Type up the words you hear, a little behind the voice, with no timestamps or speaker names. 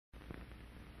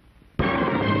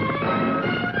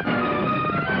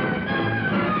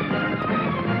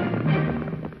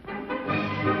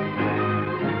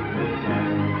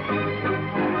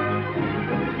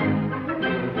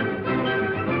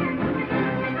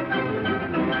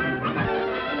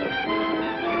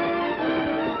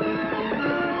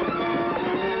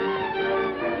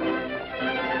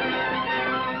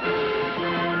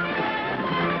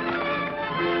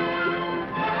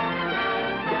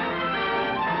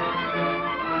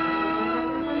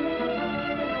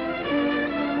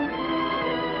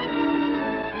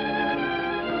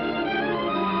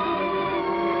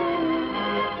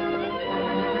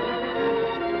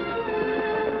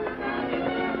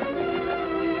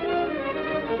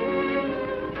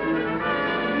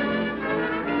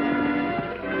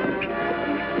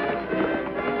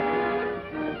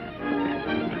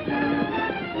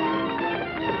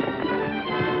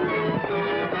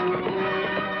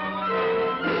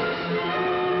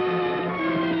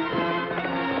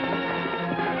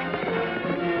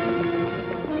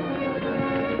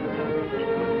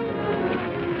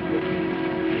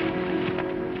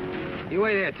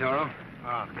Hi, Toro.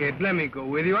 Ah, Kid, let me go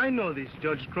with you. I know this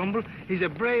Judge Trumbull. He's a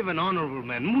brave and honorable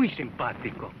man, muy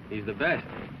simpático. He's the best.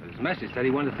 His message said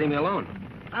he wanted to see me alone.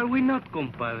 Are we not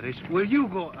compadres? Where you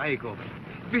go, I go.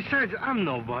 Besides, I'm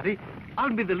nobody.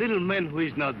 I'll be the little man who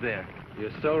is not there.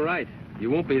 You're so right. You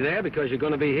won't be there because you're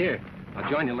going to be here. I'll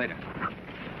join you later.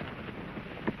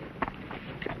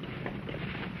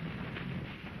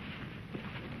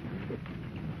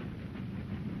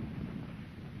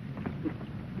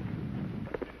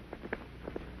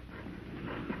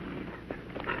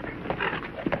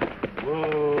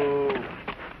 Whoa.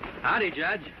 Howdy,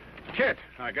 Judge. Kit,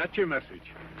 I got your message.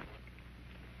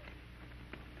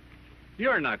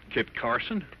 You're not Kit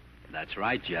Carson. That's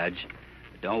right, Judge.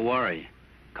 But don't worry.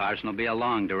 Carson will be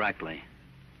along directly.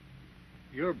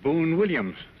 You're Boone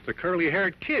Williams, the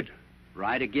curly-haired kid.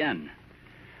 Right again.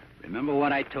 Remember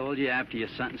what I told you after you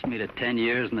sentenced me to 10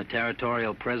 years in the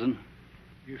territorial prison?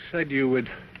 You said you would...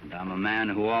 And I'm a man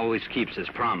who always keeps his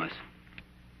promise.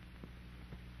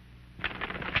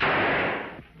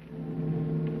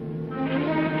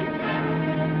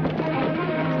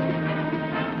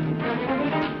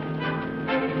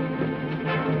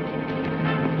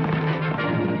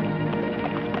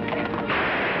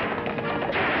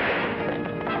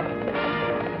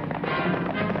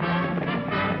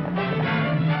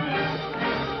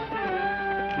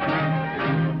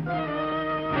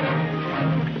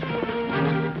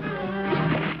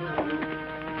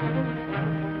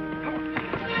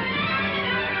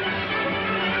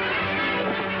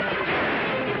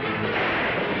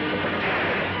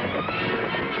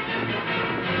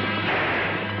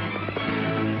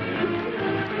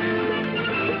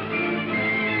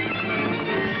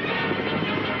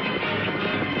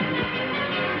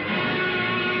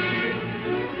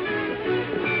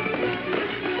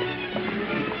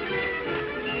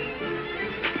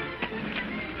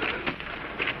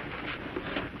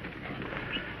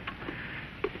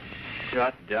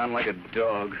 Shot down like a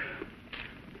dog.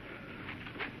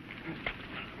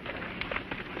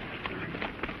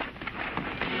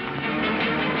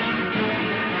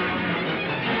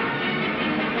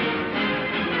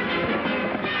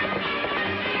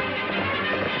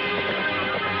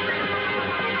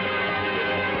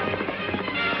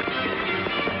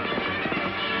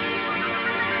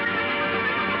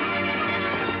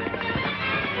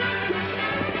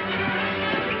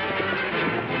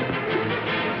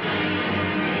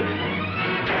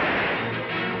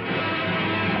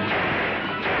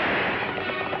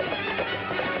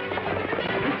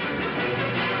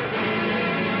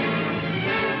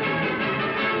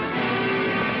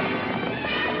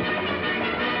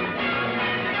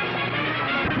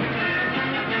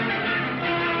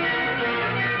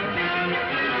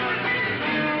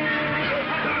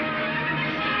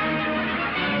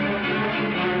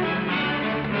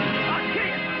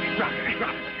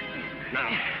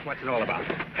 What's it all about?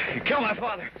 You killed my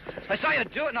father. I saw you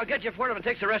do it, and I'll get you for it if it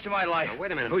takes the rest of my life. Now,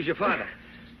 wait a minute. Who's your father?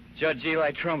 Judge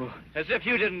Eli Trumbull. As if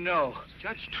you didn't know.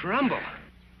 Judge Trumbull.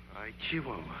 Ay,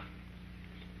 Chihuahua.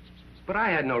 But I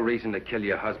had no reason to kill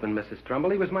your husband, Mrs.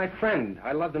 Trumbull. He was my friend.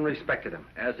 I loved and respected him.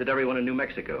 As did everyone in New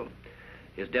Mexico.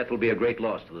 His death will be a great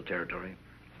loss to the territory.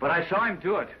 But I saw him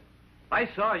do it. I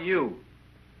saw you.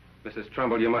 Mrs.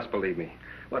 Trumbull, you must believe me.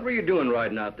 What were you doing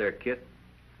riding out there, Kit?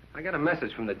 I got a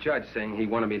message from the judge saying he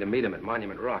wanted me to meet him at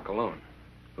Monument Rock alone.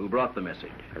 Who brought the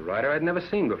message? A rider I'd never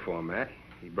seen before, Matt.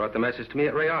 He brought the message to me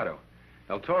at Rayado.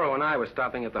 El Toro and I were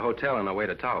stopping at the hotel on our way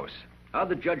to Taos. How'd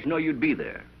the judge know you'd be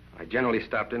there? I generally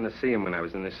stopped in to see him when I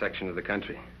was in this section of the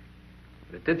country.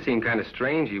 But it did seem kind of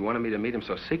strange he wanted me to meet him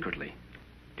so secretly.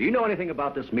 Do you know anything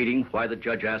about this meeting? Why the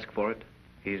judge asked for it?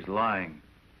 He's lying.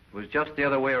 It was just the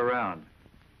other way around.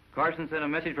 Carson sent a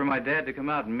message for my dad to come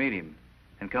out and meet him.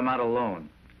 And come out alone.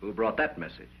 Who brought that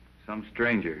message? Some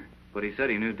stranger. But he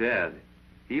said he knew Dad.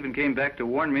 He even came back to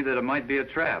warn me that it might be a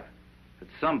trap. That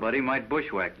somebody might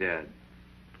bushwhack Dad.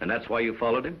 And that's why you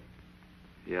followed him?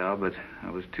 Yeah, but I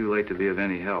was too late to be of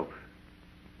any help.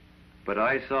 But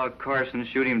I saw Carson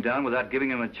shoot him down without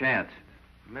giving him a chance.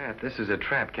 Matt, this is a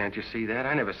trap. Can't you see that?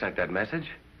 I never sent that message.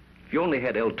 If you only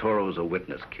had El Toro as a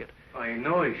witness, Kit. I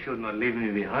know he should not leave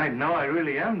me behind. Now I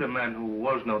really am the man who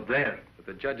was not there. But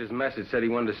the judge's message said he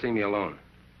wanted to see me alone.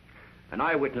 An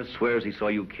eyewitness swears he saw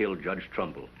you kill Judge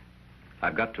Trumbull.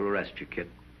 I've got to arrest you, Kit.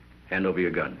 Hand over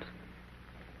your guns.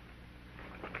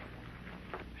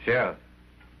 Sheriff,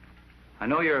 I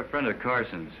know you're a friend of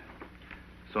Carson's,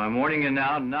 so I'm warning you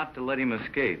now not to let him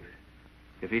escape.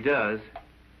 If he does,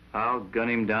 I'll gun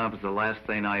him down if it's the last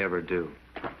thing I ever do.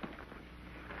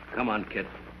 Come on, Kit.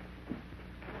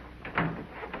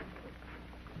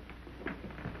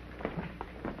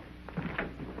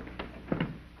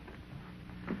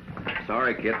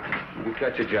 Sorry, Kit, You've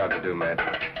got your job to do, Matt.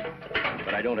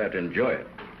 but I don't have to enjoy it.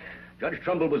 Judge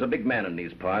Trumbull was a big man in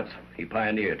these parts. He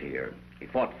pioneered here. He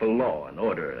fought for law and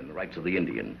order and the rights of the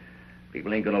Indian.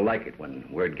 People ain't gonna like it when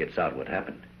word gets out what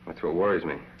happened. That's what worries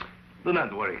me. Do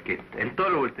not worry, Kit. El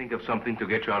Toro will think of something to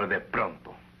get you out of there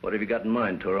pronto. What have you got in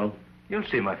mind, Toro? You'll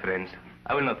see, my friends.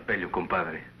 I will not fail you,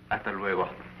 compadre. Hasta luego.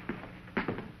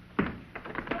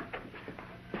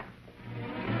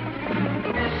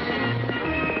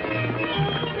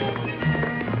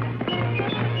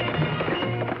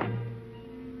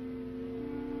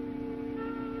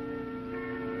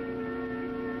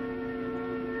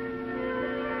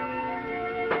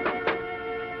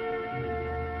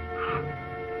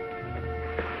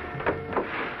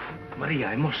 Maria,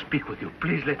 I must speak with you.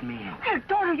 Please let me in. El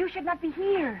Toro, you should not be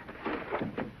here.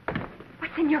 But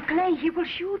Senor Clay, he will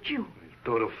shoot you. El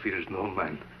Toro fears no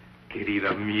man.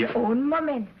 Querida mía. Un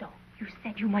momento. You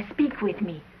said you must speak with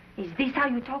me. Is this how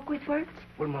you talk with words?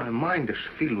 Well, my mind is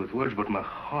filled with words, but my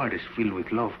heart is filled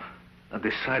with love. At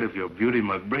the sight of your beauty,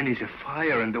 my brain is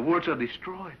afire, and the words are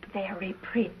destroyed. Very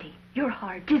pretty. Your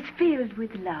heart is filled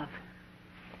with love.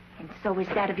 And so is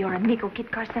that of your amigo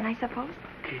Kit Carson, I suppose?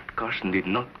 Kit Carson did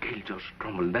not kill Judge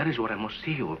Trumbull. That is what I must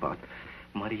see you about.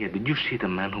 Maria, did you see the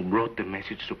man who brought the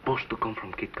message supposed to come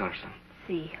from Kit Carson?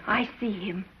 See, I see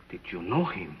him. Did you know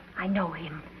him? I know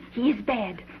him. He is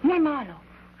bad. Muy malo.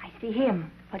 I see him,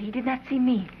 but he did not see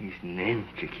me. His name,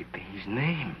 Chiquita, his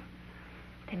name.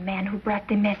 The man who brought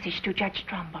the message to Judge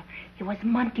Trumbull. He was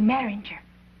Monty Maringer.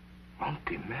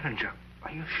 Monty Maringer.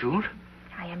 Are you sure?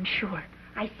 I am sure.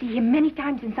 I see him many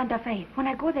times in Santa Fe when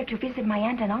I go there to visit my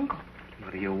aunt and uncle.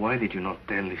 Maria, why did you not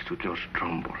tell this to Judge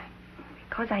Trumbull?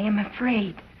 Because I am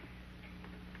afraid.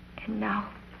 And now,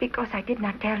 because I did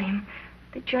not tell him,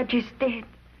 the judge is dead.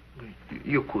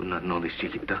 You could not know this,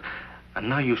 Chiquita. And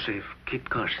now you save Kit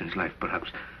Carson's life, perhaps.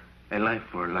 A life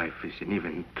for a life is an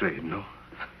even trade, no?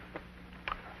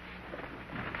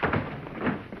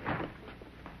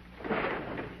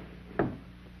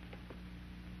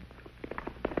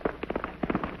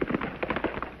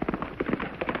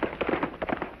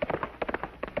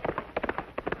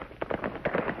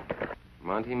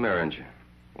 Monty Maringer,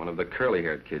 one of the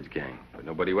curly-haired kids' gang, but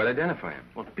nobody would identify him.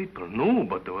 Well, people knew,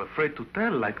 but they were afraid to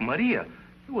tell, like Maria.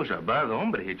 He was a bad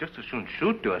hombre. He'd just as soon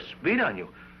shoot you as spit on you.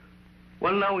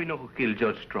 Well, now we know who killed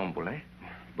Judge Trumbull, eh?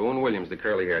 Boone Williams, the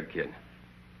curly-haired kid.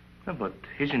 Yeah, but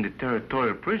he's in the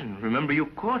territorial prison. Remember, you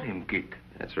caught him, Kit.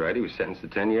 That's right. He was sentenced to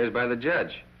 10 years by the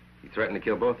judge. He threatened to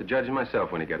kill both the judge and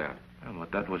myself when he got out. Yeah,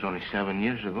 but that was only 7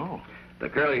 years ago. The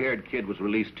curly-haired kid was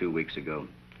released 2 weeks ago.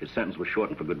 His sentence was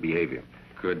shortened for good behavior.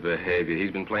 Good behavior.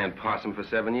 He's been playing possum for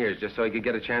 7 years just so he could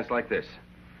get a chance like this.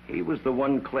 He was the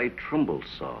one Clay Trumbull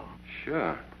saw.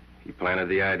 Sure. He planted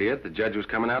the idea that the judge was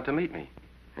coming out to meet me.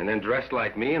 And then dressed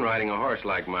like me and riding a horse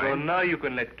like mine. So now you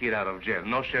can let Kit out of jail.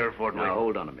 No Sheriff Ordway. Now,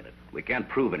 hold on a minute. We can't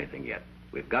prove anything yet.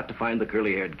 We've got to find the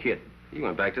curly-haired kid. You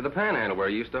went back to the Panhandle where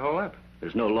he used to hole up.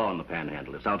 There's no law in the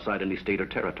Panhandle. It's outside any state or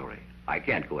territory. I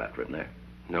can't go after him there.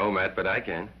 No, Matt, but I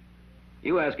can.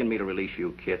 You asking me to release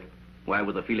you, Kit? Why,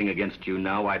 with a feeling against you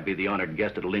now, I'd be the honored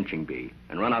guest at a lynching bee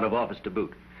and run out of office to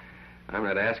boot. I'm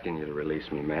not asking you to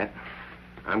release me, Matt.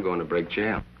 I'm going to break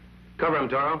jail. Cover him,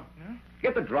 Toro. Yeah?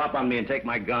 Get the drop on me and take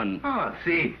my gun. Ah,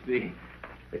 see. The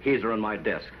keys are on my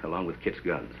desk, along with Kit's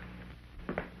guns.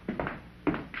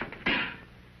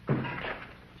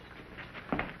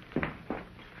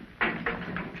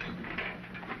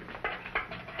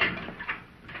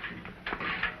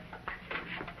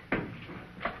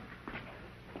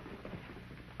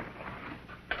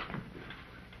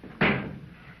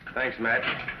 Thanks, Matt.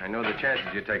 I know the chances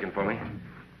you're taking for me.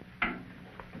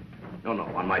 No,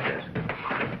 on my desk.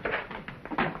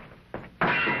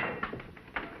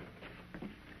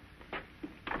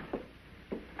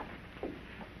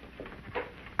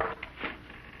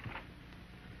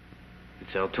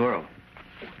 It's El Toro.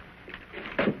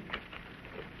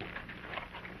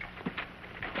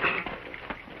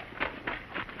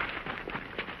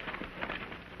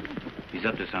 He's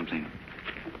up to something.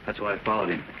 That's why I followed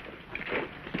him.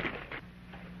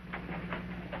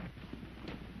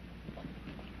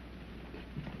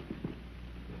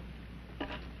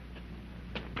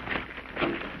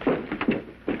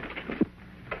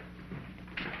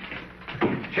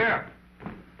 Sheriff!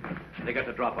 They got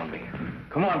the drop on me.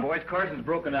 Come on, boys. Carson's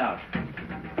broken out.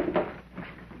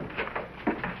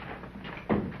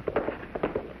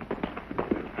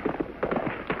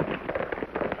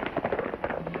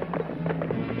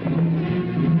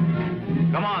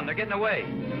 Come on, they're getting away.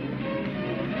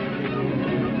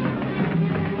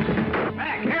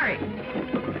 Back, hurry!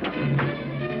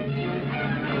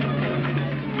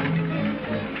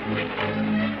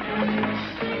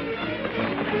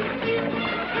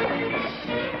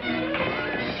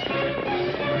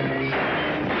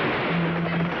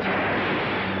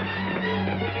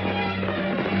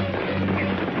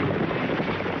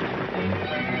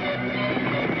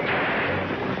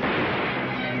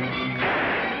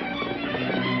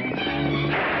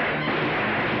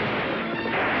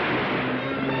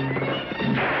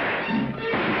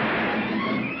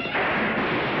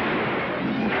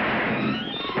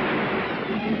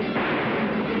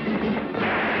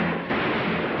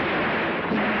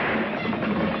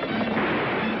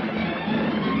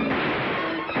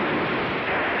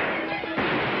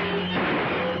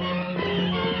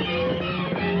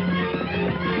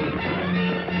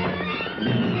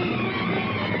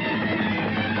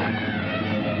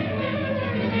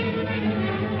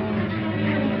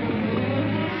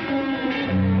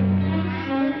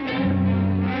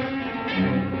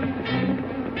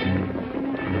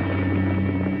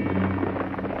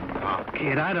 Oh,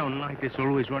 kid, I don't like this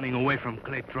always running away from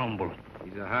Clay Trumbull.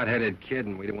 He's a hot-headed kid,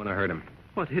 and we don't want to hurt him.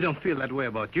 But he don't feel that way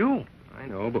about you. I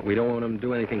know, but we don't want him to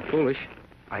do anything foolish.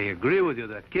 I agree with you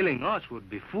that killing us would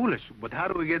be foolish, but how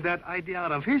do we get that idea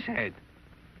out of his head?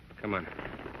 Come on.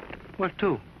 Where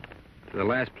to? To the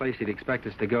last place he'd expect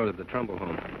us to go, to the Trumbull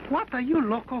home. What, are you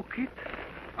loco, kid?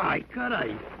 Ay,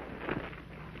 caray.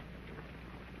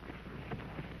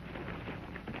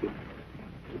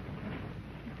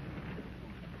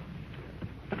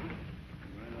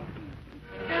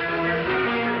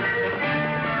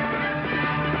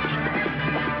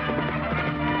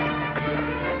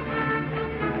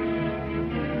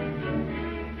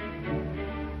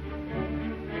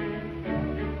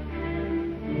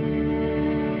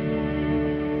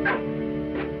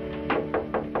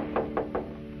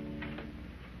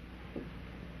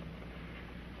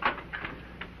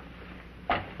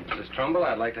 Trumbull,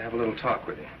 I'd like to have a little talk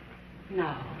with you.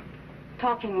 No.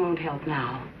 Talking won't help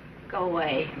now. Go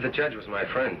away. The judge was my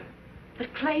friend.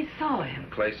 But Clay saw him.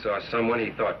 Clay saw someone he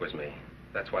thought was me.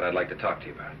 That's what I'd like to talk to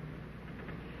you about.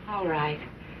 All right.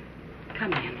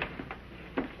 Come in.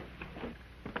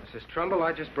 Mrs. Trumbull,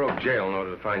 I just broke jail in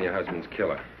order to find your husband's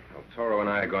killer. Well, Toro and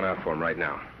I are going out for him right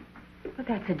now. But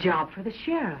that's a job for the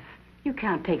sheriff. You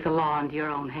can't take the law into your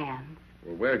own hands.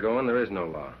 Where we're going, there is no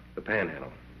law. The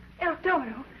Panhandle. El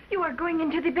Toro, you are going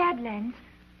into the Badlands.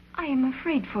 I am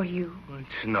afraid for you.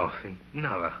 It's nothing.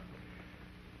 Nada.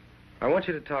 I want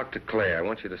you to talk to Clay. I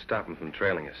want you to stop him from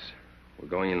trailing us. We're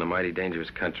going in a mighty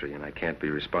dangerous country, and I can't be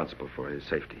responsible for his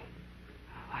safety.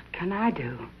 What can I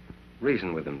do?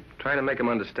 Reason with him. Try to make him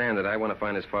understand that I want to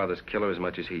find his father's killer as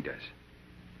much as he does.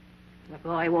 The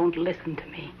boy won't listen to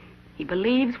me. He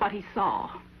believes what he saw.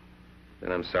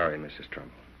 Then I'm sorry, Mrs.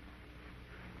 Trumbull.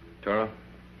 Toro?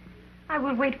 I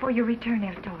will wait for your return,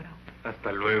 El Toro.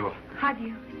 Hasta luego.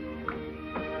 Adios.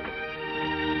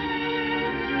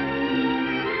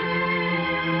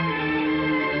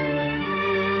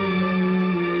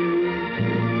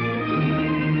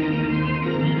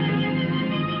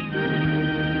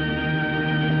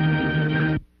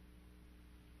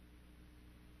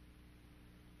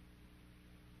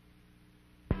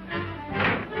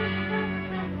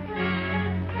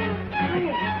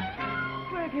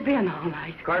 Been all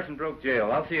night. Carson broke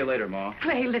jail. I'll see you later, Ma.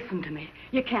 Clay, listen to me.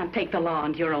 You can't take the law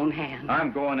into your own hands.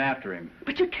 I'm going after him.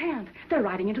 But you can't. They're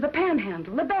riding into the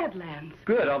Panhandle, the Badlands.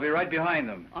 Good, I'll be right behind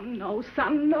them. Oh, no,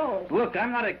 son, no. Look,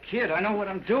 I'm not a kid. I know what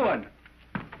I'm doing.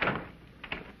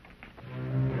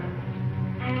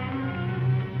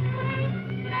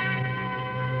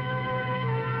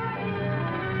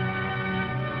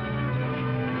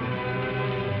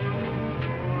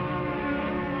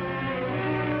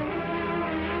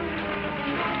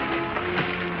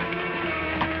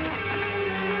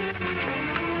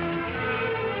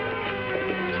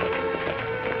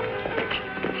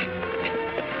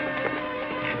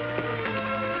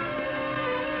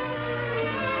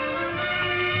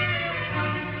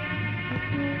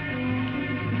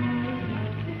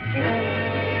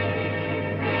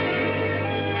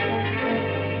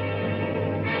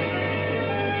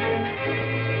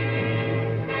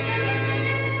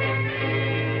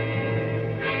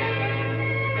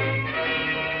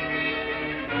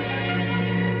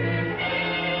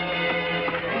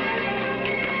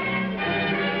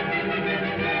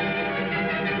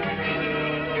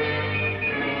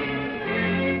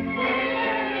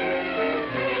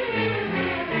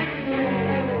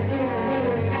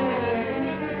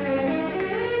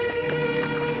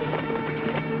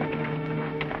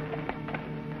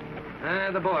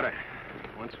 The border.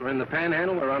 Once we're in the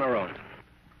Panhandle, we're on our own.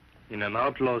 In an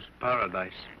outlaw's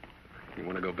paradise. You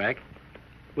want to go back?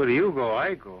 Where you go,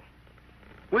 I go.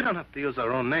 We don't have to use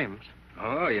our own names.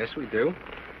 Oh, yes, we do.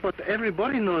 But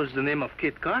everybody knows the name of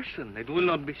Kit Carson. It will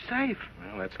not be safe.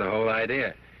 Well, that's the whole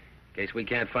idea. In case we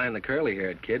can't find the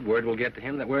curly-haired kid, word will get to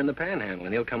him that we're in the Panhandle,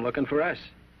 and he'll come looking for us.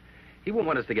 He won't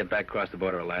want us to get back across the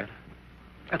border alive.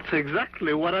 That's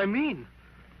exactly what I mean.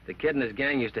 The kid and his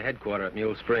gang used to headquarter at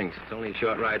Mule Springs. It's only a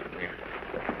short ride from here.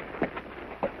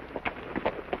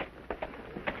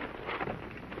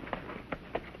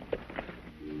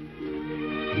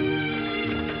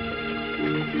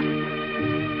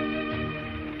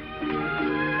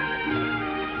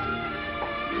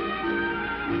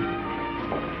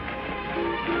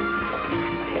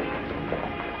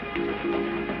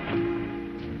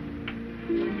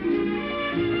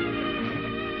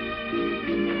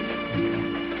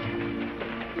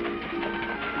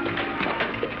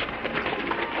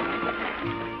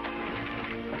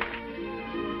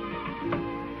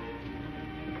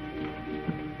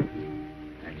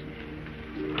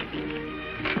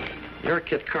 You're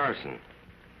Kit Carson.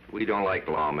 We don't like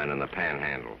lawmen in the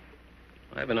panhandle.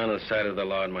 I've been on the side of the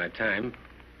law in my time,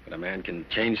 but a man can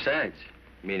change sides.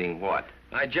 Meaning what?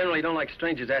 I generally don't like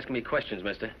strangers asking me questions,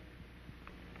 mister.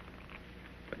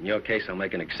 But in your case, I'll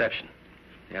make an exception.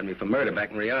 They had me for murder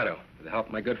back in Rialto. With the help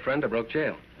of my good friend, I broke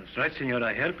jail. That's right, senor.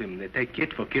 I help him. They take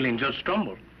Kit for killing Judge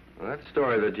Trumbull. Well, that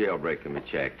story of the jailbreak can be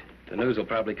checked. The news will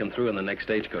probably come through in the next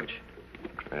stagecoach.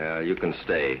 You can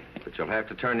stay, but you'll have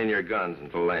to turn in your guns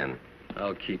until then.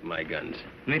 I'll keep my guns.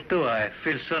 Me too. I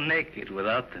feel so naked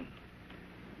without them.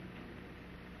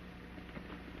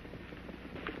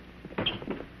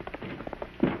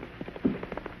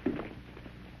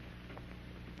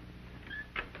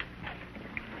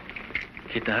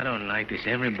 Kit, I don't like this.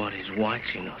 Everybody's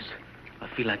watching us. I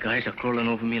feel like eyes are crawling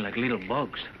over me like little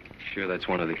bugs. Sure, that's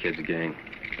one of the kid's gang.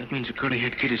 That means the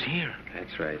curly-haired kid is here.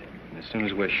 That's right. And as soon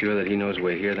as we're sure that he knows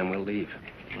we're here, then we'll leave.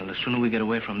 Well, the sooner we get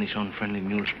away from these unfriendly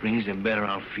mule springs, the better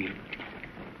I'll feel.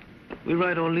 We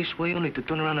ride all this way only to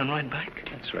turn around and ride back.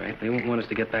 That's right. They won't want us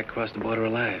to get back across the border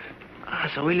alive.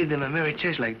 Ah, so we lead them a merry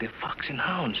chase like the fox and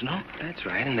hounds, no? That's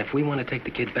right. And if we want to take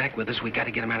the kid back with us, we got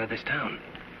to get him out of this town.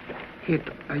 Kit,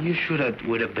 are you sure that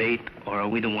we're the bait, or are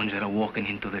we the ones that are walking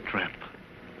into the trap?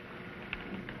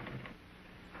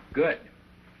 Good.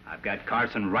 I've got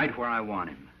Carson right where I want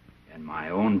him, in my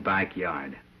own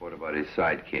backyard. What about his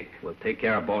sidekick? We'll take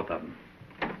care of both of them.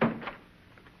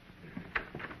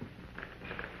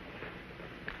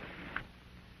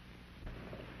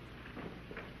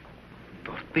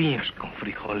 Tortillas con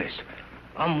frijoles.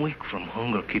 I'm weak from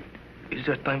hunger, Kit. Is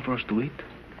there time for us to eat?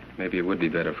 Maybe it would be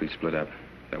better if we split up.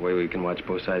 That way we can watch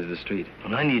both sides of the street.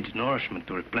 And I need nourishment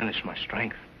to replenish my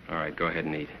strength. All right, go ahead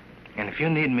and eat. And if you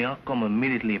need me, I'll come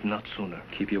immediately, if not sooner.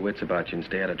 Keep your wits about you and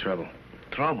stay out of trouble.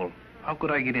 Trouble? How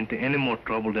could I get into any more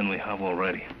trouble than we have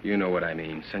already? You know what I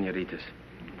mean, senoritas.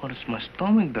 But it's my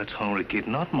stomach that's hungry, Kid,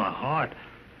 not my heart.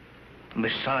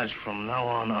 Besides, from now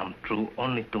on, I'm true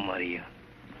only to Maria.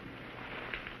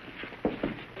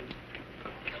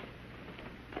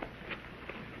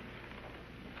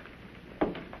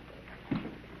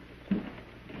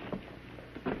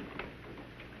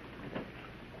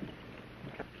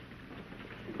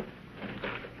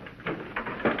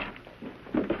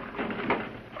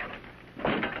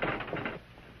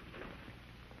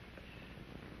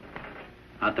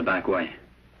 Out the back way.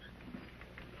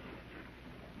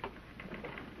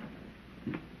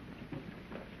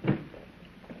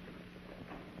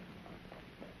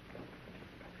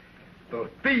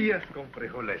 Tortillas con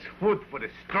frijoles, food for the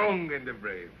strong and the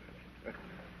brave.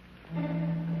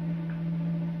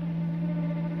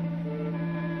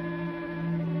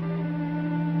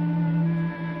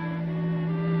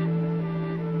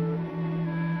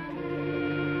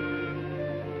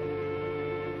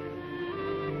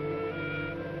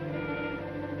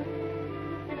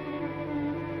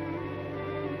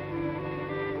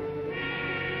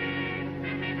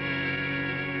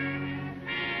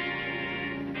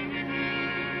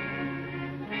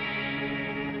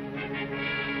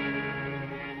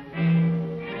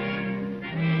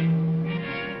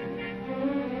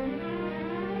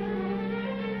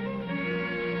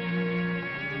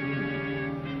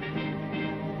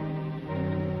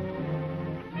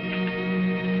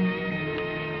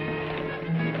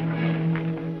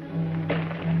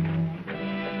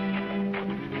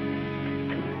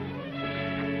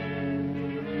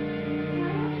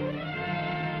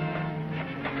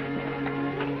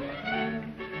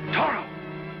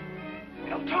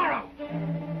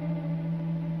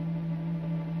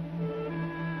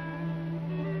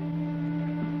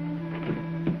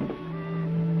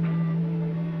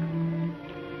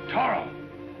 Toro!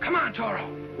 Come on,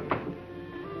 Toro!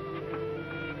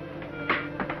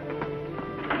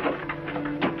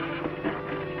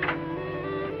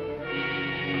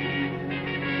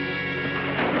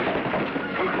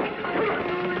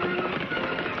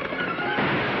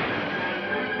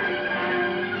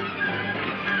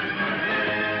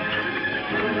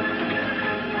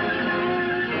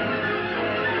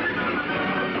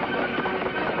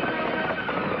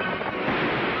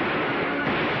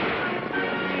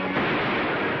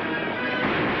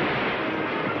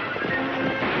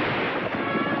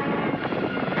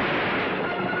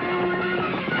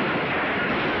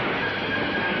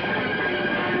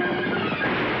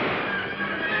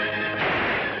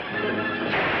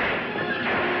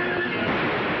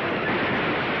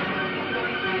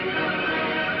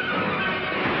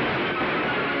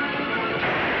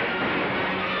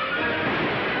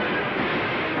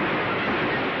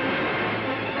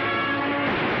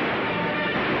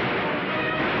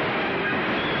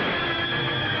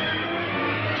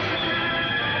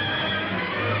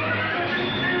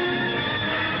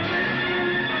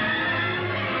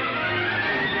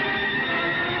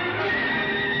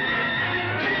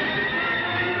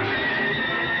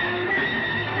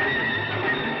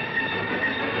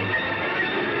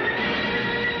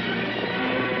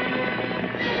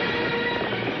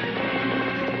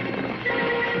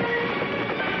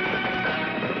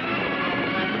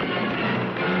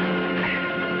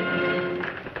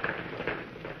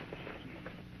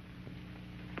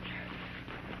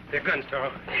 your guns,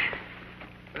 Toro.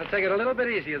 Now take it a little bit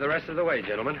easier the rest of the way,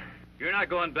 gentlemen. You're not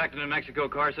going back to New Mexico,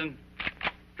 Carson.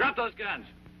 Drop those guns.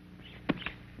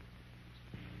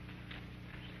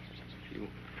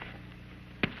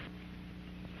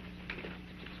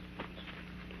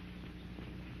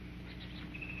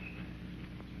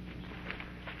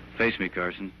 Face me,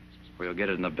 Carson, or you'll get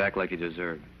it in the back like you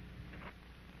deserve.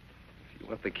 If you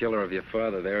want the killer of your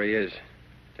father, there he is.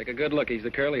 Take a good look. He's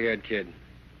the curly-haired kid.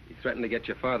 He threatened to get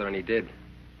your father, and he did.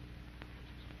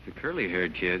 The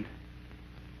curly-haired kid?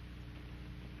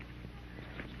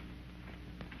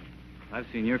 I've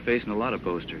seen your face in a lot of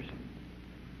posters.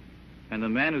 And the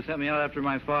man who sent me out after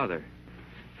my father.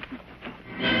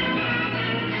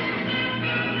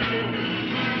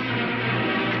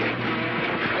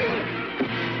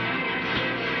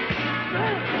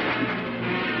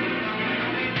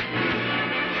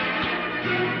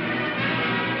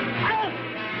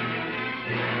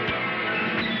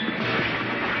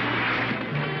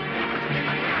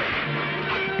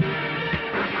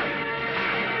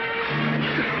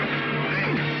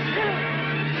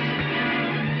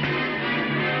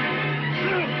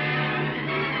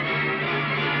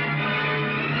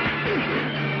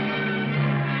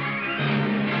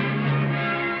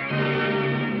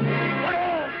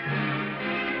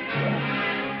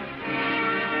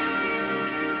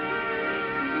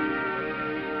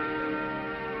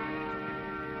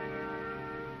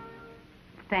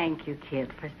 Thank you, Kit,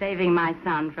 for saving my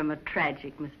son from a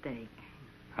tragic mistake.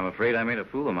 I'm afraid I made a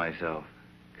fool of myself.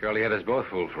 Curly had us both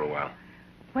fooled for a while.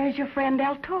 Where's your friend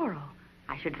El Toro?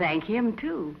 I should thank him,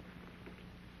 too.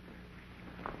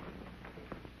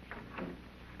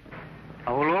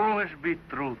 I will always be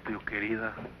true to you,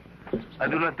 querida. I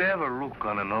do not ever look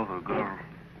on another girl.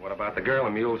 What about the girl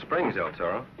in Mule Springs, El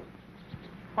Toro?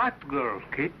 What girl,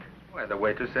 Kit? Why, the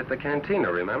waitress at the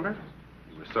cantina, remember?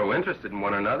 We were so interested in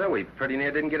one another, we pretty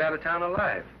near didn't get out of town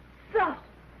alive. So,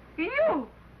 you,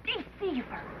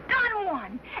 deceiver, Don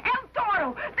Juan, El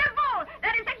Toro, Devil,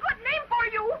 that is a good name for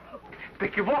you. Te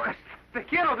equivocas. Te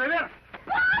quiero, de veras.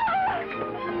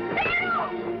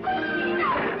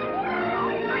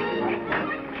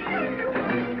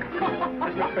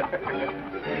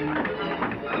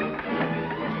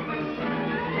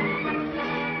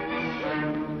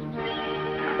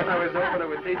 I was hoping it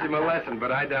would teach him a lesson,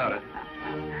 but I doubt it.